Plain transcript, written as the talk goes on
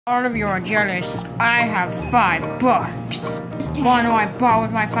All of you are jealous. I have $5. Wanna know I bought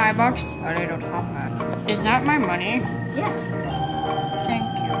with my $5? A little top hat. Is that my money? Yes. Thank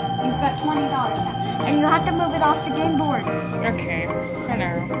you. You've got $20 now. And you have to move it off the game board. Okay.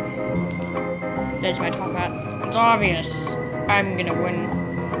 Hello. There's my top hat. It's obvious. I'm gonna win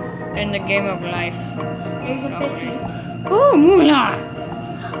in the game of life. There's a 50. Ooh, moolah!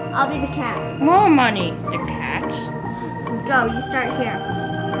 I'll be the cat. More money. The cat? Go, you start here.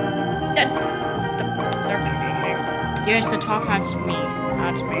 Okay. Yes, the top hat's me.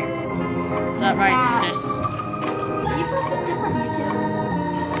 That's me. Is that right, sis? Are you posting this on YouTube?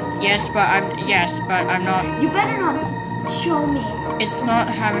 Yes, but I'm not. You better not show me. It's not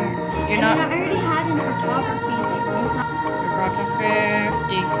having. You're not. I already had in photography. You got to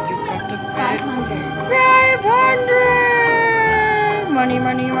 50. You got to 500. 500. Money.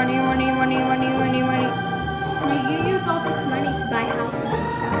 Now you use all this money to buy houses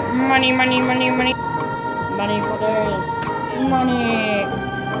and stuff. Money. Money for this. Money.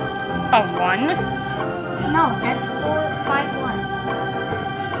 A 1? No, that's 5 ones.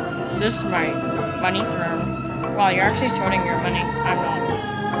 This is my money thrower. Wow, you're actually sorting your money. I'm not.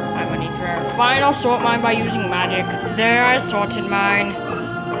 My money thrower. Fine, I'll sort mine by using magic. There, I sorted mine.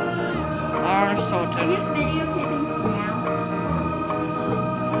 I'm sorted. Are you videotaping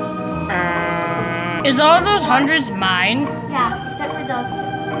now? Is all those hundreds mine? Yeah, except for those 2.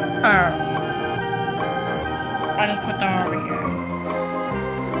 I just put them over here.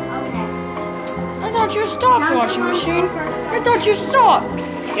 Okay. I thought you stopped, washing machine. I thought you stopped.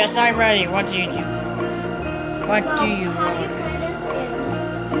 Yes, I'm ready. What do you do? What do you How you want? play this is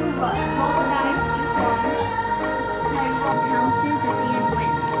you roll the dice to 1. Now you roll houses at the end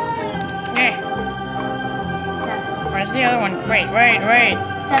wins. Eh. 7. Where's the other one? Wait.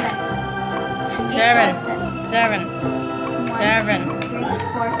 7. 7. 1, 2, 3,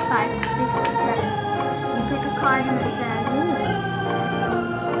 4, 5, 6, 7. You pick a card and it says,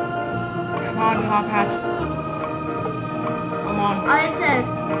 Come on, top hat. Come on. it says,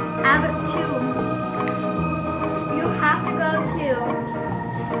 Abbott 2. You have to go to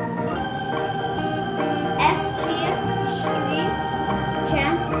ST Street,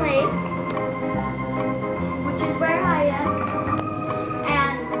 Chance Place, which is where I am,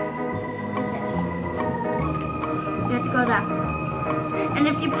 and that's it. You have to go there. And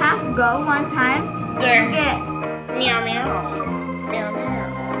if you pass go one time, There. you get Meow.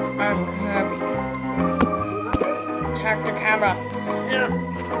 I'm Kirby. Attack the camera.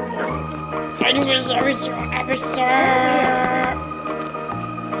 I do this every episode.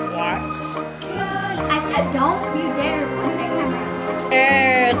 What? I said don't you dare point the camera.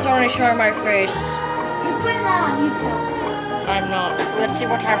 It's only showing my face. You put that on YouTube. I'm not. Let's see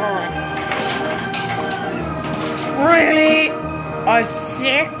what I've rolled. Really? A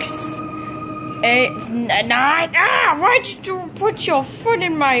 6? 8, 9? Ah! Why'd you put your foot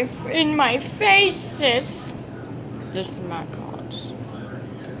in my face, sis? This is my cards.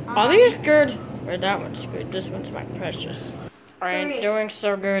 Are these good? Or that one's good. This one's my precious. I ain't doing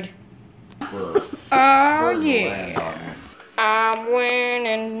so good. Oh yeah. I'm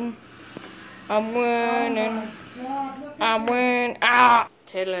winning. Ah!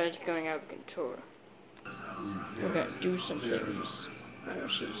 Taylor is going out of control. We're gonna do some things. Oh,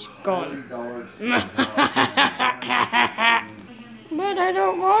 she's gone. But I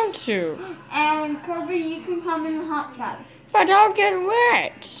don't want to. And Kirby, you can come in the hot tub. But I'll get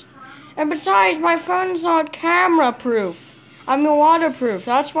wet. And besides, my phone's not camera proof. I'm waterproof.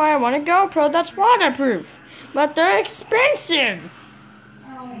 That's why I want a GoPro that's waterproof. But they're expensive.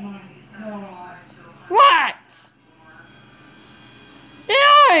 Oh my god. What? They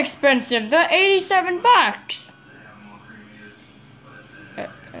are expensive. They're $87.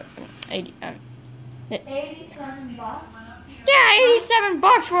 87 bucks? Yeah,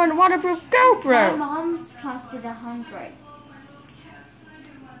 $87 for a waterproof My GoPro. mom's costed 100.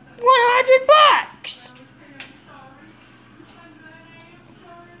 100 bucks.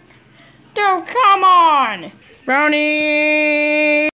 Oh, come on. Brownie.